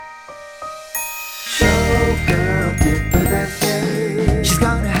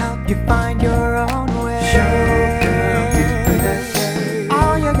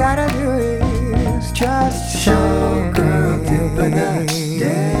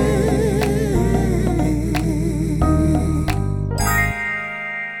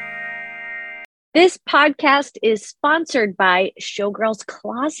This podcast is sponsored by Showgirl's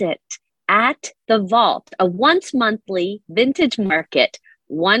Closet at the Vault, a once monthly vintage market,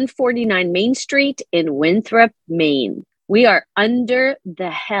 149 Main Street in Winthrop, Maine. We are under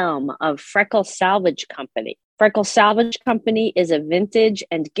the helm of Freckle Salvage Company. Freckle Salvage Company is a vintage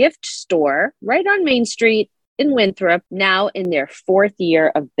and gift store right on Main Street in Winthrop, now in their fourth year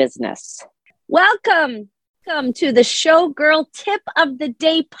of business. Welcome to the Showgirl Tip of the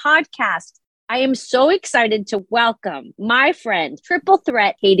Day podcast. I am so excited to welcome my friend, Triple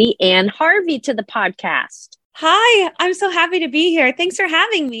Threat, Katie Ann Harvey, to the podcast. Hi, I'm so happy to be here. Thanks for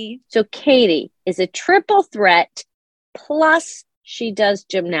having me. So Katie is a triple threat, plus she does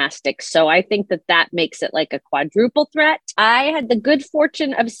gymnastics. So I think that makes it like a quadruple threat. I had the good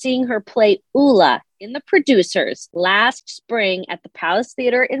fortune of seeing her play Ula in The Producers last spring at the Palace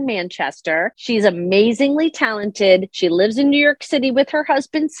Theater in Manchester. She's amazingly talented. She lives in New York City with her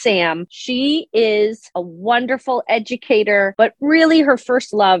husband, Sam. She is a wonderful educator, but really her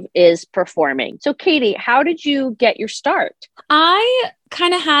first love is performing. So Katie, how did you get your start? I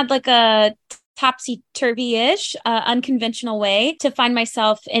kind of had like a topsy-turvy-ish, unconventional way to find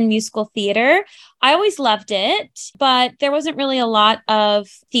myself in musical theater. I always loved it, but there wasn't really a lot of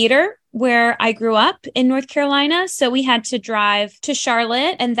theater where I grew up in North Carolina. So we had to drive to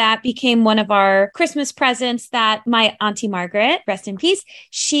Charlotte, and that became one of our Christmas presents that my Auntie Margaret, rest in peace,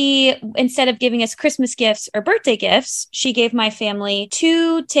 she, instead of giving us Christmas gifts or birthday gifts, she gave my family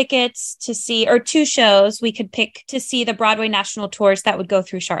 2 tickets to see, or 2 shows we could pick to see the Broadway national tours that would go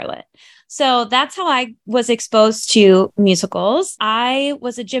through Charlotte. So that's how I was exposed to musicals. I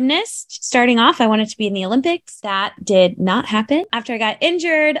was a gymnast starting off. I wanted to be in the Olympics. That did not happen after I got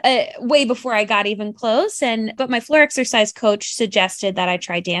injured, way before I got even close. But my floor exercise coach suggested that I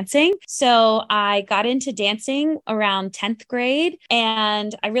try dancing. So I got into dancing around 10th grade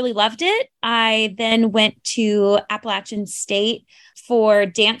and I really loved it. I then went to Appalachian State for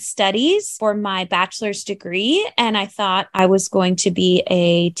dance studies for my bachelor's degree. And I thought I was going to be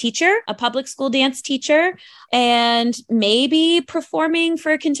a teacher, a public school dance teacher, and maybe performing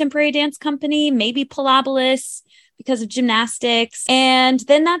for a contemporary dance company, maybe Pilabolus, because of gymnastics. And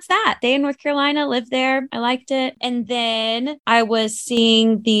then that's that. They in North Carolina, lived there. I liked it. And then I was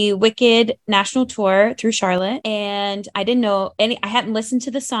seeing the Wicked national tour through Charlotte, and I didn't know I hadn't listened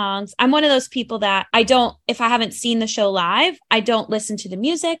to the songs. I'm one of those people that if I haven't seen the show live, I don't listen to the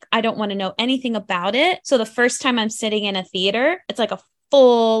music. I don't want to know anything about it. So the first time I'm sitting in a theater, it's like a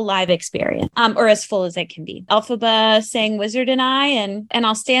full live experience, or as full as it can be. Elphaba sang Wizard and I, and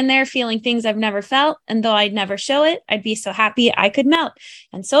I'll stand there feeling things I've never felt. And though I'd never show it, I'd be so happy I could melt.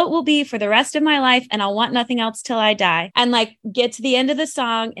 And so it will be for the rest of my life. And I'll want nothing else till I die. And like get to the end of the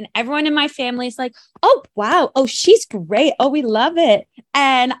song and everyone in my family is like, oh, wow. Oh, she's great. Oh, we love it.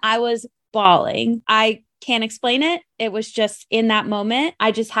 And I was bawling. I can't explain it. It was just in that moment.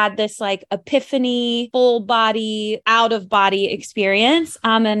 I just had this like epiphany, full body, out of body experience.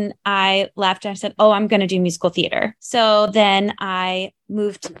 And I left and I said, oh, I'm going to do musical theater. So then I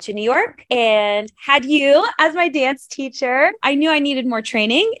moved to New York and had you as my dance teacher. I knew I needed more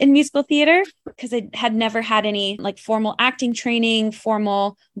training in musical theater because I had never had any like formal acting training,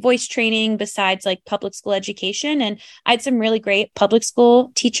 formal voice training besides like public school education. And I had some really great public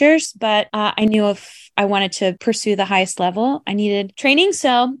school teachers, but I knew if I wanted to pursue the highest level, I needed training.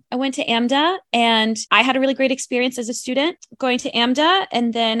 So I went to AMDA and I had a really great experience as a student going to AMDA.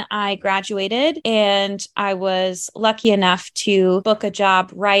 And then I graduated and I was lucky enough to book a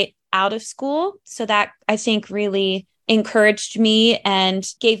job right out of school. So that I think really encouraged me and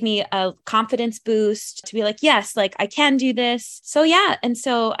gave me a confidence boost to be like, yes, like I can do this. So yeah. And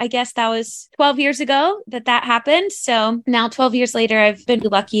so I guess that was 12 years ago that happened. So now 12 years later, I've been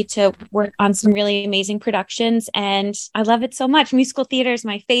lucky to work on some really amazing productions and I love it so much. Musical theater is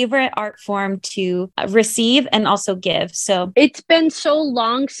my favorite art form to receive and also give. So it's been so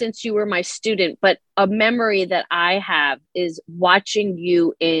long since you were my student, but a memory that I have is watching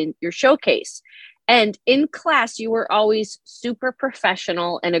you in your showcase. And in class, you were always super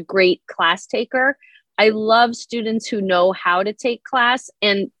professional and a great class taker. I love students who know how to take class.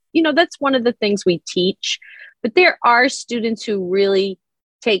 And, that's one of the things we teach. But there are students who really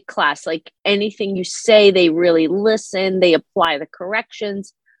take class. Like anything you say, they really listen, they apply the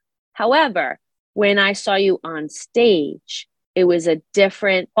corrections. However, when I saw you on stage, it was a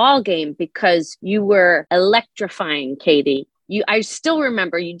different ballgame because you were electrifying, Katie. I still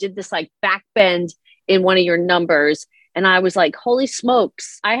remember you did this like back bend in one of your numbers. And I was like, holy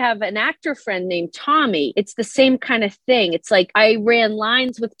smokes. I have an actor friend named Tommy. It's the same kind of thing. It's like I ran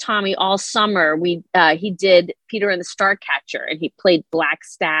lines with Tommy all summer. He did Peter and the Starcatcher and he played Black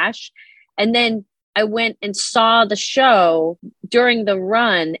Stash. And then I went and saw the show during the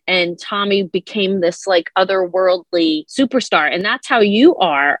run, and Tommy became this like otherworldly superstar. And that's how you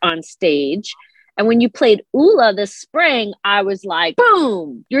are on stage. And when you played Ula this spring, I was like,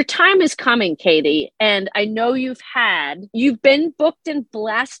 boom, your time is coming, Katie. And I know you've been booked and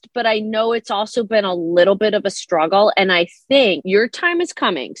blessed, but I know it's also been a little bit of a struggle. And I think your time is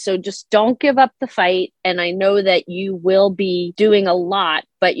coming. So just don't give up the fight. And I know that you will be doing a lot,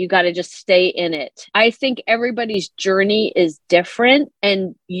 but you got to just stay in it. I think everybody's journey is different.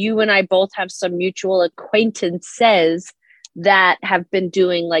 And you and I both have some mutual acquaintances that have been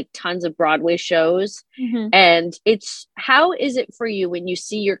doing like tons of Broadway shows. Mm-hmm. And how is it for you when you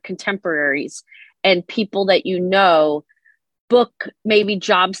see your contemporaries and people that you know book maybe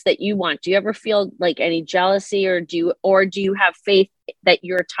jobs that you want? Do you ever feel like any jealousy, or do you have faith that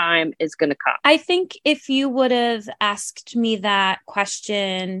your time is going to come? I think if you would have asked me that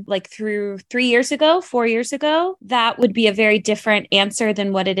question like through 3 years ago, 4 years ago, that would be a very different answer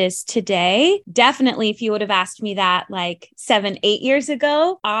than what it is today. Definitely, if you would have asked me that like 7, 8 years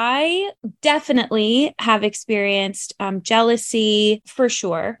ago, I definitely have experienced jealousy for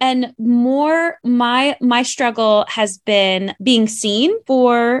sure. And more, my struggle has been being seen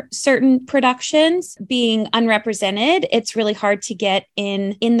for certain productions, being unrepresented. It's really hard to get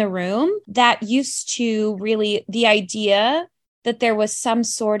in the room. That used to really, the idea that there was some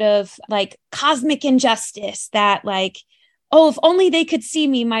sort of like cosmic injustice that like, oh, if only they could see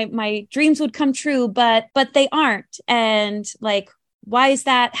me, my dreams would come true, but they aren't. And like, why is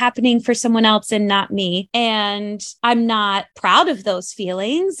that happening for someone else and not me? And I'm not proud of those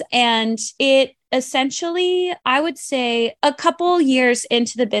feelings. And it essentially, I would say a couple years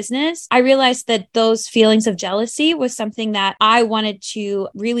into the business, I realized that those feelings of jealousy was something that I wanted to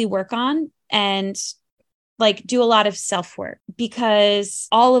really work on and like do a lot of self-work, because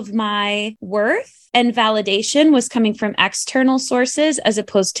all of my worth and validation was coming from external sources as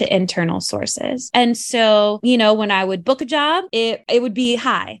opposed to internal sources. And so, when I would book a job, it would be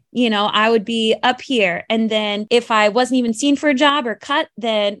high, I would be up here. And then if I wasn't even seen for a job or cut,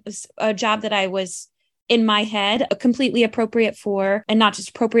 then it was a job that I was in my head completely appropriate for, and not just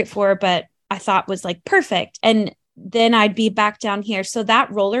appropriate for, but I thought was like perfect. And then I'd be back down here. So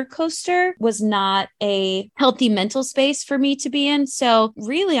that roller coaster was not a healthy mental space for me to be in. So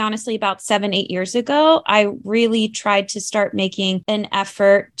really, honestly, about 7, 8 years ago, I really tried to start making an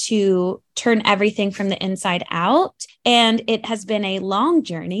effort to turn everything from the inside out. And it has been a long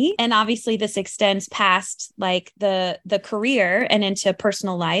journey. And obviously this extends past like the career and into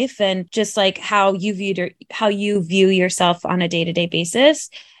personal life, and just like how you view yourself on a day-to-day basis.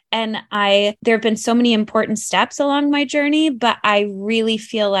 And there have been so many important steps along my journey, but I really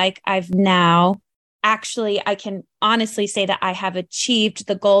feel like I can honestly say that I have achieved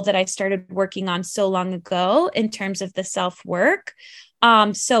the goal that I started working on so long ago in terms of the self-work.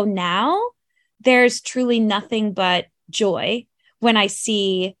 So now there's truly nothing but joy when I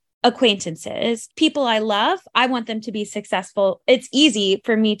see acquaintances, people I love. I want them to be successful. It's easy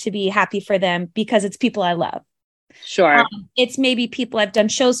for me to be happy for them because it's people I love. Sure. It's maybe people I've done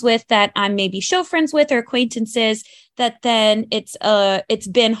shows with that I'm maybe show friends with or acquaintances that then it's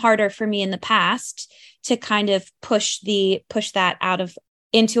been harder for me in the past to kind of push that out of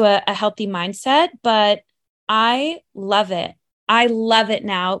into a healthy mindset. But I love it. I love it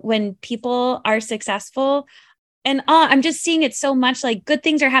now when people are successful. And I'm just seeing it so much, like good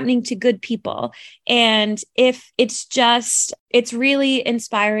things are happening to good people. And if it's really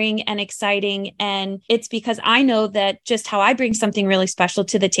inspiring and exciting. And it's because I know that just how I bring something really special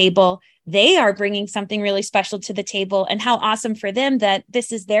to the table, they are bringing something really special to the table, and how awesome for them that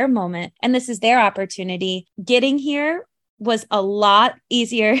this is their moment and this is their opportunity. Getting here was a lot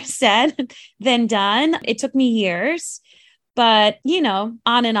easier said than done. It took me years. But,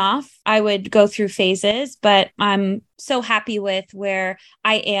 on and off, I would go through phases, but I'm so happy with where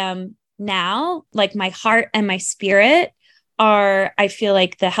I am now. Like my heart and my spirit are, I feel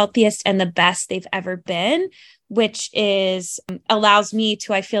like, the healthiest and the best they've ever been, which allows me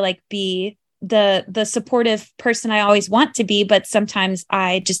to, I feel like, be the supportive person I always want to be, but sometimes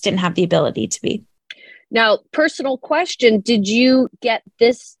I just didn't have the ability to be. Now, personal question, did you get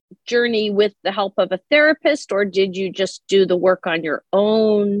this journey with the help of a therapist, or did you just do the work on your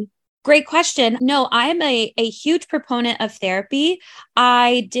own? Great question. No, I am a huge proponent of therapy.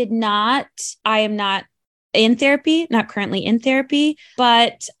 I am not in therapy, not currently in therapy,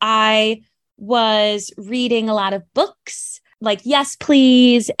 but I was reading a lot of books. like yes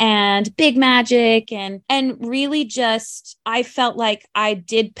please and big magic and really just I felt like I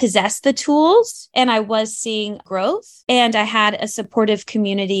did possess the tools and I was seeing growth and I had a supportive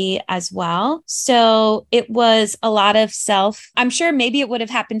community as well. So it was a lot of I'm sure maybe it would have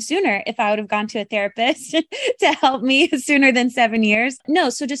happened sooner if I would have gone to a therapist to help me sooner than 7 years. No,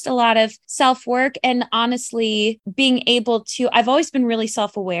 so just a lot of self-work and honestly being able to, I've always been really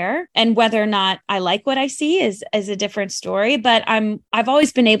self-aware, and whether or not I like what I see is a different story, but I've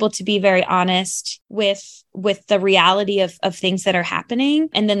always been able to be very honest with the reality of things that are happening.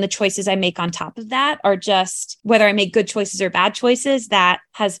 And then the choices I make on top of that are just whether I make good choices or bad choices, that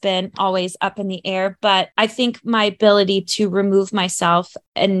has been always up in the air. But I think my ability to remove myself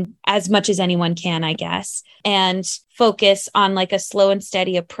and as much as anyone can, I guess, and focus on like a slow and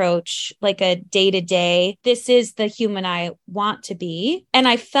steady approach, like a day to day, this is the human I want to be. And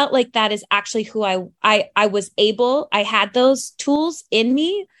I felt like that is actually who I was able, I had those tools in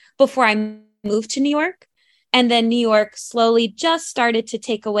me before I moved to New York. And then New York slowly just started to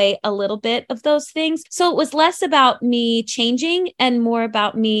take away a little bit of those things. So it was less about me changing and more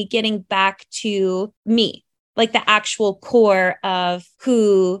about me getting back to me, like the actual core of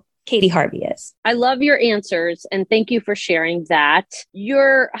who Katie Harvey is. I love your answers and thank you for sharing that.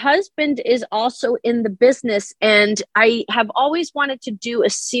 Your husband is also in the business, and I have always wanted to do a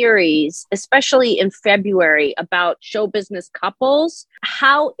series, especially in February, about show business couples.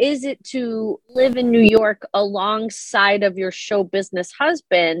 How is it to live in New York alongside of your show business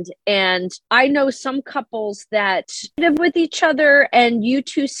husband? And I know some couples that live with each other and you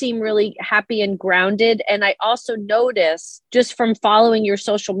two seem really happy and grounded. And I also notice just from following your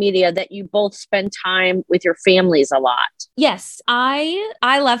social media that you both spend time with your families a lot. Yes, I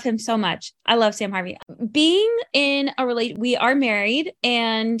love him so much. I love Sam Harvey. Being in a relation, we are married,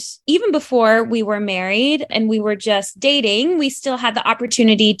 and even before we were married and we were just dating, we still had the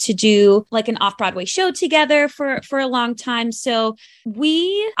opportunity to do like an off-Broadway show together for a long time. So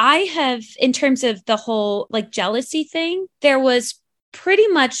I have, in terms of the whole like jealousy thing, there was pretty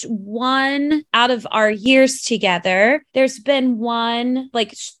much one out of our years together. There's been one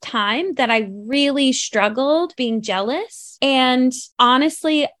like time that I really struggled being jealous. And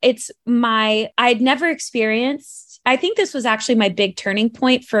honestly, I'd never experienced, I think this was actually my big turning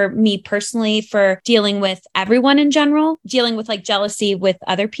point for me personally, for dealing with everyone in general, dealing with like jealousy with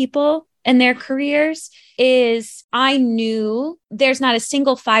other people and their careers, is I knew there's not a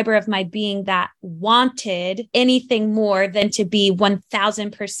single fiber of my being that wanted anything more than to be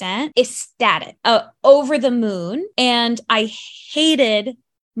 1000% ecstatic, over the moon. And I hated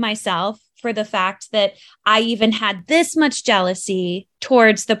myself for the fact that I even had this much jealousy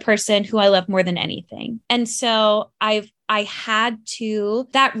towards the person who I love more than anything. And so I had to,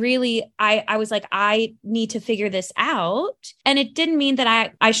 that really, I was like, I need to figure this out. And it didn't mean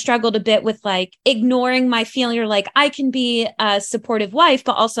that I struggled a bit with like ignoring my feeling, or like I can be a supportive wife,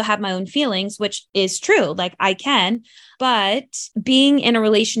 but also have my own feelings, which is true. Like I can, but being in a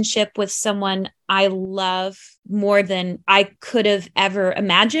relationship with someone I love more than I could have ever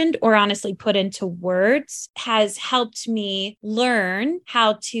imagined or honestly put into words has helped me learn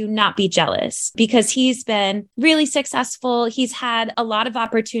how to not be jealous, because he's been really successful. He's had a lot of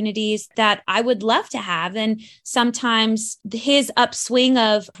opportunities that I would love to have. And sometimes his upswing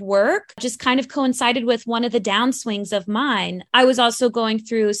of work just kind of coincided with one of the downswings of mine. I was also going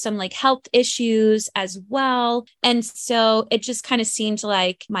through some like health issues as well. And so it just kind of seemed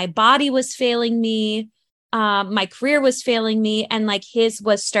like my body was failing me. My career was failing me, and like his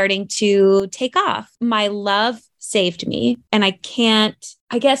was starting to take off. My love saved me. And I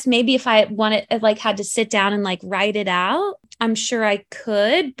guess maybe if I had to sit down and like write it out, I'm sure I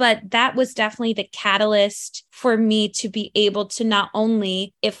could, but that was definitely the catalyst for me to be able to not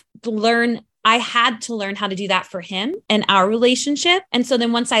only I had to learn how to do that for him and our relationship. And so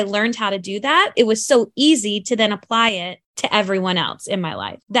then once I learned how to do that, it was so easy to then apply it to everyone else in my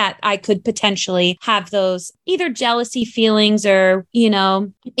life, that I could potentially have those either jealousy feelings or,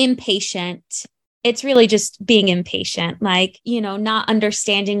 impatient. It's really just being impatient, like, not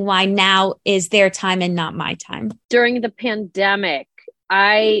understanding why now is their time and not my time. During the pandemic,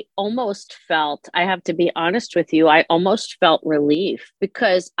 I almost felt, I have to be honest with you, I almost felt relief,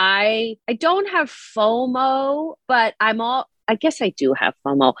 because I don't have FOMO, but I guess I do have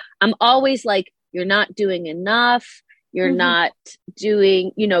FOMO. I'm always like, you're not doing enough. You're not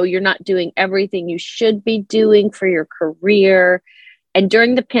doing, you're not doing everything you should be doing for your career. And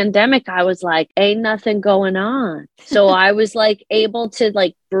during the pandemic, I was like, ain't nothing going on. So I was like able to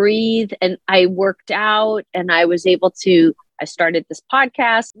like breathe, and I worked out, and I was able to, I started this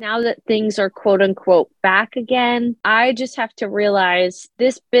podcast. Now that things are quote unquote back again, I just have to realize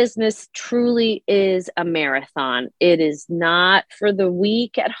this business truly is a marathon. It is not for the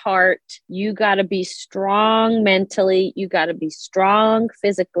weak at heart. You got to be strong mentally. You got to be strong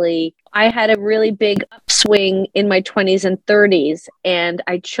physically. I had a really big upswing in my 20s and 30s, and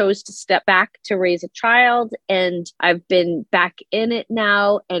I chose to step back to raise a child, and I've been back in it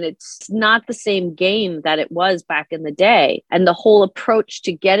now, and it's not the same game that it was back in the day. And the whole approach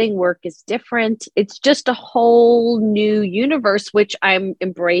to getting work is different. It's just a whole new universe, which I'm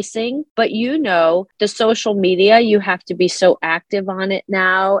embracing. But the social media, you have to be so active on it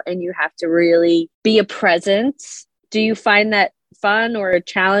now, and you have to really be a presence. Do you find that fun or a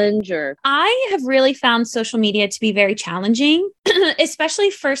challenge? Or I have really found social media to be very challenging, especially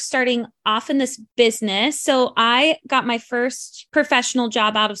first starting off in this business. So I got my first professional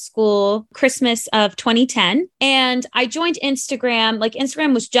job out of school Christmas of 2010, and I joined Instagram. Like,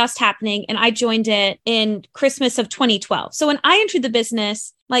 Instagram was just happening, and I joined it in Christmas of 2012. So when I entered the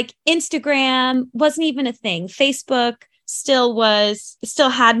business, like, Instagram wasn't even a thing. Facebook still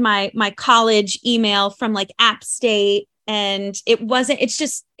had my college email from like App State. And it was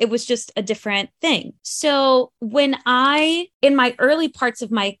just a different thing. So in my early parts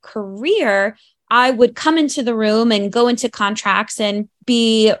of my career, I would come into the room and go into contracts and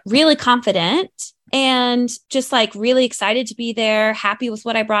be really confident and just like really excited to be there, happy with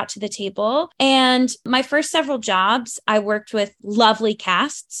what I brought to the table. And my first several jobs, I worked with lovely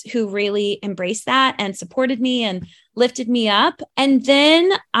casts who really embraced that and supported me and lifted me up. And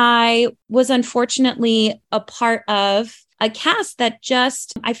then I was unfortunately a part of a cast that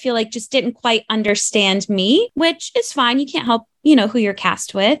I feel like just didn't quite understand me, which is fine. You can't help, who you're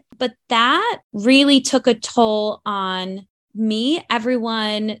cast with. But that really took a toll on me.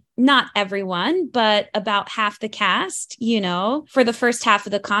 Not everyone, but about half the cast, for the first half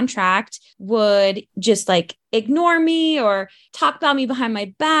of the contract would just like ignore me or talk about me behind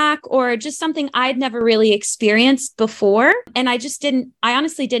my back, or just something I'd never really experienced before. And I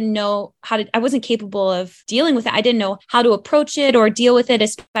honestly didn't know I wasn't capable of dealing with it. I didn't know how to approach it or deal with it,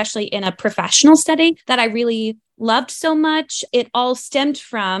 especially in a professional setting that I really loved so much. It all stemmed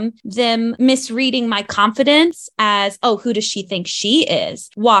from them misreading my confidence as, oh, who does she think she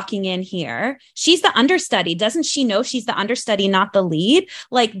is walking in here? She's the understudy. Doesn't she know she's the understudy, not the lead?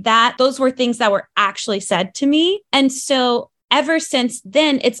 Like that, those were things that were actually said to me. And so ever since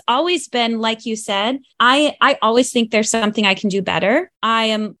then, it's always been, like you said, I always think there's something I can do better. I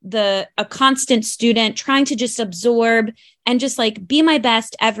am a constant student trying to just absorb and just like be my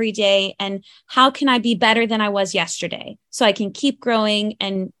best every day. And how can I be better than I was yesterday so I can keep growing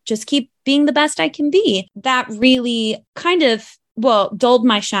and just keep being the best I can be? That really kind of, dulled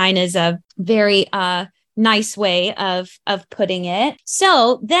my shine is a very nice way of putting it.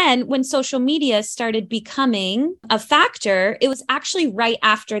 So then when social media started becoming a factor, it was actually right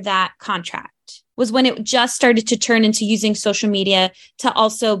after that contract was when it just started to turn into using social media to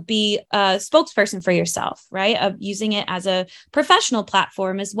also be a spokesperson for yourself, right? Of using it as a professional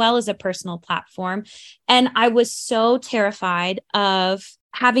platform as well as a personal platform. And I was so terrified of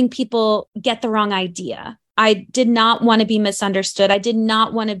having people get the wrong idea. I did not want to be misunderstood. I did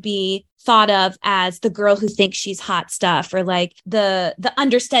not want to be thought of as the girl who thinks she's hot stuff, or like the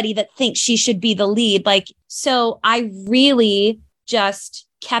understudy that thinks she should be the lead. So I really just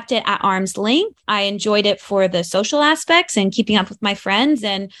kept it at arm's length. I enjoyed it for the social aspects and keeping up with my friends.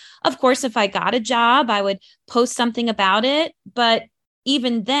 And of course, if I got a job, I would post something about it. But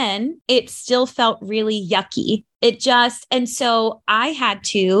even then, it still felt really yucky. And so I had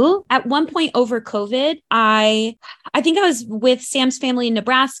to, at one point over COVID, I think I was with Sam's family in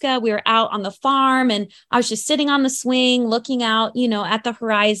Nebraska. We were out on the farm and I was just sitting on the swing, looking out, at the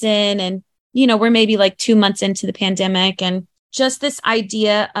horizon. And, we're maybe like 2 months into the pandemic, and just this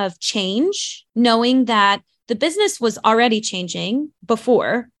idea of change, knowing that the business was already changing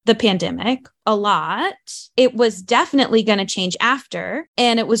before the pandemic a lot. It was definitely going to change after.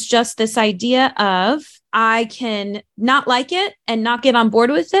 And it was just this idea of, I can not like it and not get on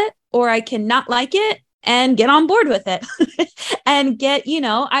board with it, or I can not like it and get on board with it and get, you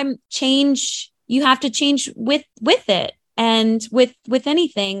have to change with it. And with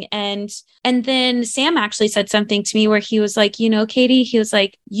anything. And then Sam actually said something to me where he was like, Katie, he was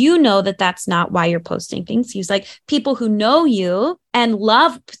like, that's not why you're posting things. He was like, people who know you and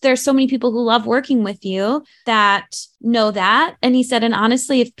love. There's so many people who love working with you that know that. And he said, and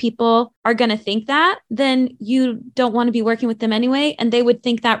honestly, if people are going to think that, then you don't want to be working with them anyway. And they would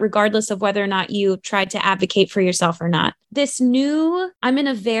think that regardless of whether or not you tried to advocate for yourself or not. I'm in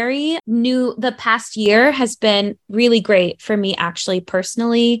a very new, the past year has been really great for me, actually,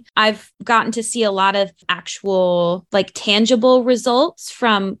 personally. I've gotten to see a lot of actual, like, tangible results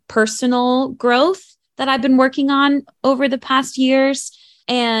from personal growth that I've been working on over the past years.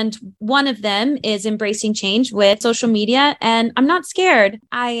 And one of them is embracing change with social media. And I'm not scared.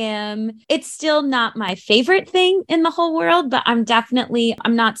 It's still not my favorite thing in the whole world, but I'm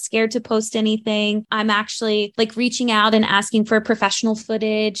not scared to post anything. I'm actually like reaching out and asking for professional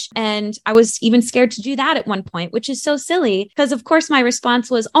footage. And I was even scared to do that at one point, which is so silly because of course my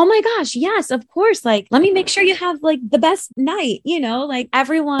response was, oh my gosh, yes, of course. Like, let me make sure you have like the best night, like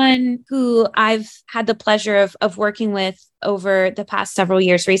everyone who I've had the pleasure of working with over the past several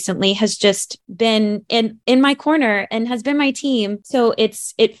years recently has just been in my corner and has been my team. So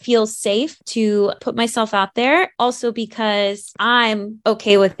it feels safe to put myself out there also because I'm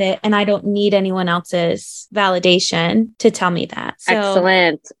okay with it and I don't need anyone else's validation to tell me that. So,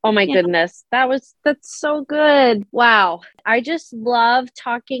 excellent. Oh my goodness. That's so good. Wow. I just love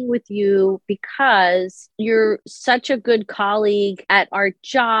talking with you because you're such a good colleague at our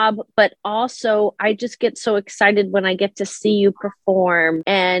job, but also I just get so excited when I get to see you perform.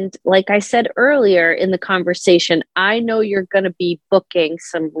 And like I said earlier in the conversation, I know you're going to be booking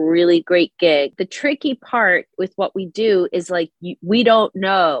some really great gigs. The tricky part with what we do is like, we don't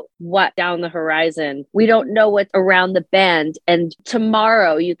know what down the horizon. We don't know what's around the bend. And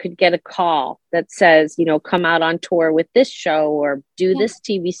tomorrow you could get a call that says, come out on tour with this show or do this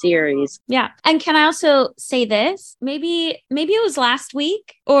TV series. Yeah. And can I also say this? Maybe it was last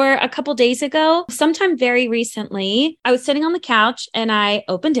week or a couple days ago, sometime very recently, I was sitting on the couch and I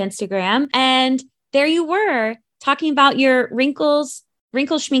opened Instagram and there you were talking about your wrinkles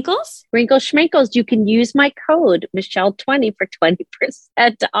schminkles. Wrinkle schminkles. You can use my code Michelle20 for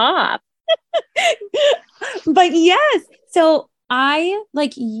 20% off. But yes. So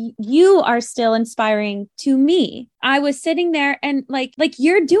you are still inspiring to me. I was sitting there and like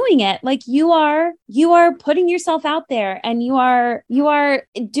you're doing it. Like you are putting yourself out there and you are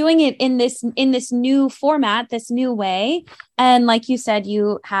doing it in this new format, this new way. And like you said,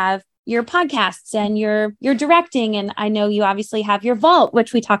 you have your podcasts and you're directing. And I know you obviously have your vault,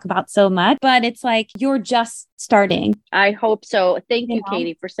 which we talk about so much, but it's like, you're just starting. I hope so. Thank you,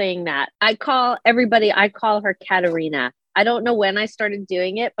 Katie, for saying that. I call her Katerina. I don't know when I started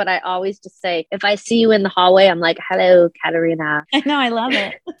doing it, but I always just say, if I see you in the hallway, I'm like, hello, Katerina. I know. I love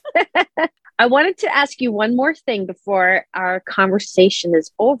it. I wanted to ask you one more thing before our conversation is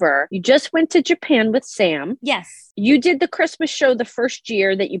over. You just went to Japan with Sam. Yes. You did the Christmas show the first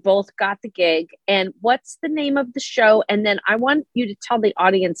year that you both got the gig. And what's the name of the show? And then I want you to tell the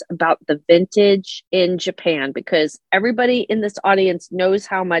audience about the vintage in Japan, because everybody in this audience knows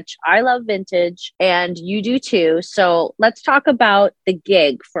how much I love vintage and you do too. So let's talk about the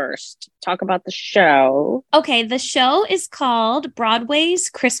gig first. Talk about the show. Okay, the show is called Broadway's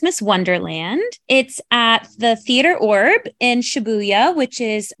Christmas Wonderland. It's at the Theater Orb in Shibuya, which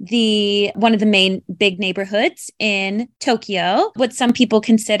is one of the main big neighborhoods in Tokyo, what some people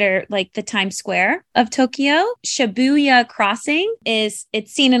consider like the Times Square of Tokyo. Shibuya Crossing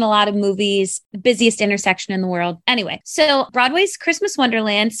it's seen in a lot of movies, the busiest intersection in the world. Anyway, so Broadway's Christmas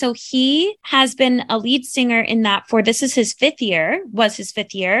Wonderland. So he has been a lead singer in that this is his fifth year.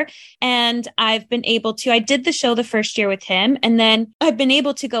 And I did the show the first year with him. And then I've been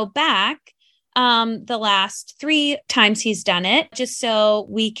able to go back the last 3 times he's done it, just so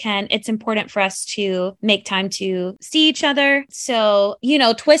it's important for us to make time to see each other. So,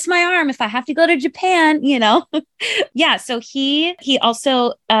 twist my arm if I have to go to Japan, Yeah. So he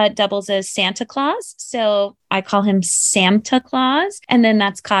also doubles as Santa Claus. So I call him Santa Claus, and then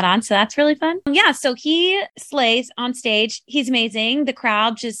that's caught on. So that's really fun. Yeah. So he slays on stage. He's amazing. The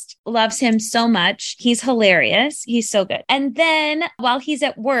crowd just loves him so much. He's hilarious. He's so good. And then while he's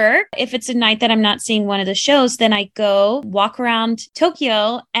at work, if it's a night that I'm not seeing one of the shows, then I go walk around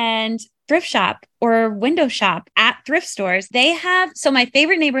Tokyo and thrift shop or window shop at thrift stores. So my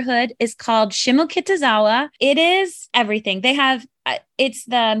favorite neighborhood is called Shimokitazawa. It is everything. They have,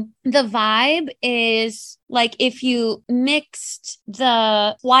 the vibe is like if you mixed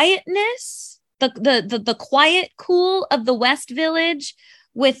the quietness, the quiet cool of the West Village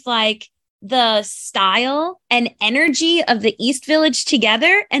with like the style and energy of the East Village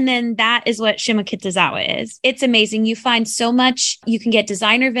together. And then that is what Shimokitazawa is. It's amazing. You find so much. You can get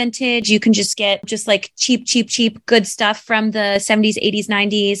designer vintage. You can just get just like cheap, good stuff from the 70s, 80s,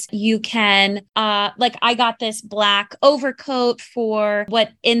 90s. You can, like I got this black overcoat for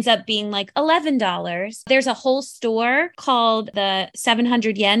what ends up being like $11. There's a whole store called the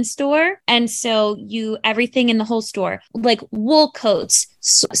 700 yen store. And so everything in the whole store, like wool coats,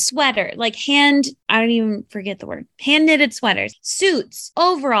 sweater, like I don't even forget the word, hand knitted sweaters, suits,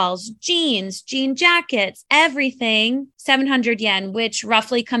 overalls, jeans, jean jackets, everything 700 yen, which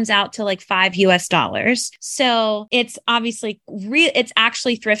roughly comes out to like $5 US. So it's obviously it's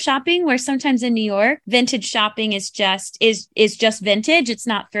actually thrift shopping, where sometimes in New York, vintage shopping is just vintage. It's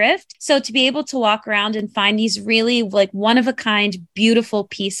not thrift. So to be able to walk around and find these really like one of a kind, beautiful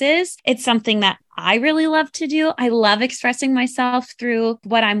pieces, it's something that I really love to do. I love expressing myself through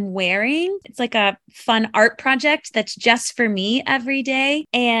what I'm wearing. It's like a fun art project that's just for me every day.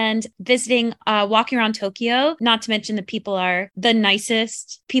 And walking around Tokyo, not to mention the people are the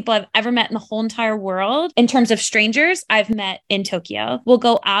nicest people I've ever met in the whole entire world. In terms of strangers I've met in Tokyo, will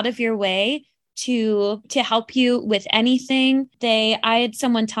go out of your way to help you with anything. I had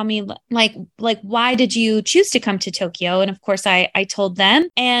someone tell me like, why did you choose to come to Tokyo? And of course I told them,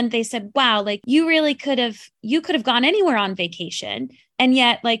 and they said, wow, like you could have gone anywhere on vacation. And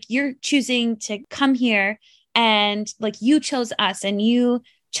yet like you're choosing to come here, and like you chose us, and you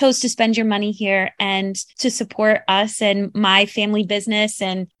chose to spend your money here and to support us and my family business.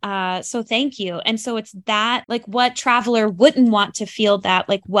 And so thank you. And so it's that, like, what traveler wouldn't want to feel that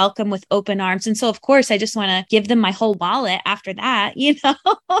like welcome with open arms? And so of course I just want to give them my whole wallet after that, you know.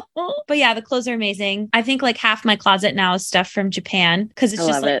 But yeah, the clothes are amazing. I think like half my closet now is stuff from Japan, because it's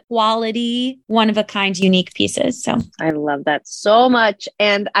just like quality, one of a kind, unique pieces. So I love that so much.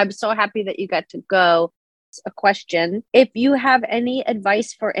 And I'm so happy that you got to go. A question: if you have any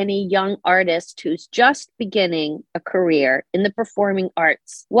advice for any young artist who's just beginning a career in the performing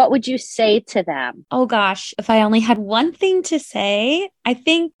arts, what would you say to them? Oh gosh, if I only had one thing to say, I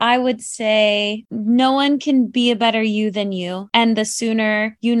think I would say no one can be a better you than you. And the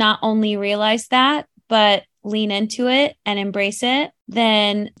sooner you not only realize that, but lean into it and embrace it,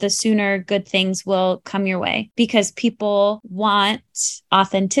 then the sooner good things will come your way, because people want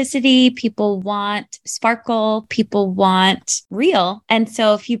authenticity, people want sparkle, people want real. And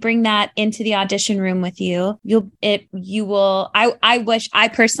so if you bring that into the audition room with you, I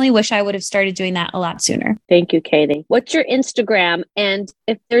personally wish I would have started doing that a lot sooner. Thank you, Katie. What's your Instagram? And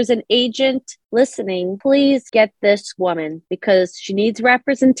if there's an agent listening, please get this woman, because she needs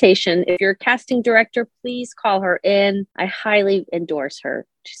representation. If you're a casting director, please call her in. I highly endorse her.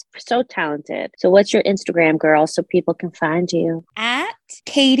 She's so talented. So what's your Instagram, girl, so people can find you? At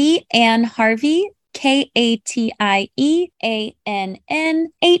Katie Ann Harvey,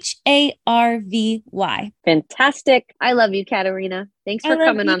 KATIEANNHARVY. Fantastic. I love you, Katerina. Thanks for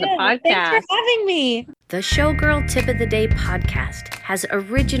coming on the podcast. Thanks for having me. The Showgirl Tip of the Day podcast has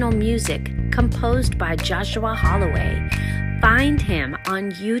original music composed by Joshua Holloway. Find him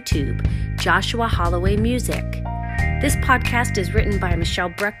on YouTube, Joshua Holloway Music. This podcast is written by Michelle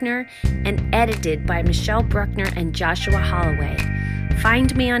Bruckner and edited by Michelle Bruckner and Joshua Holloway.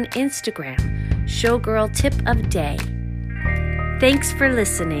 Find me on Instagram, Showgirl Tip of Day. Thanks for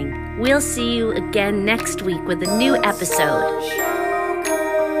listening. We'll see you again next week with a new episode.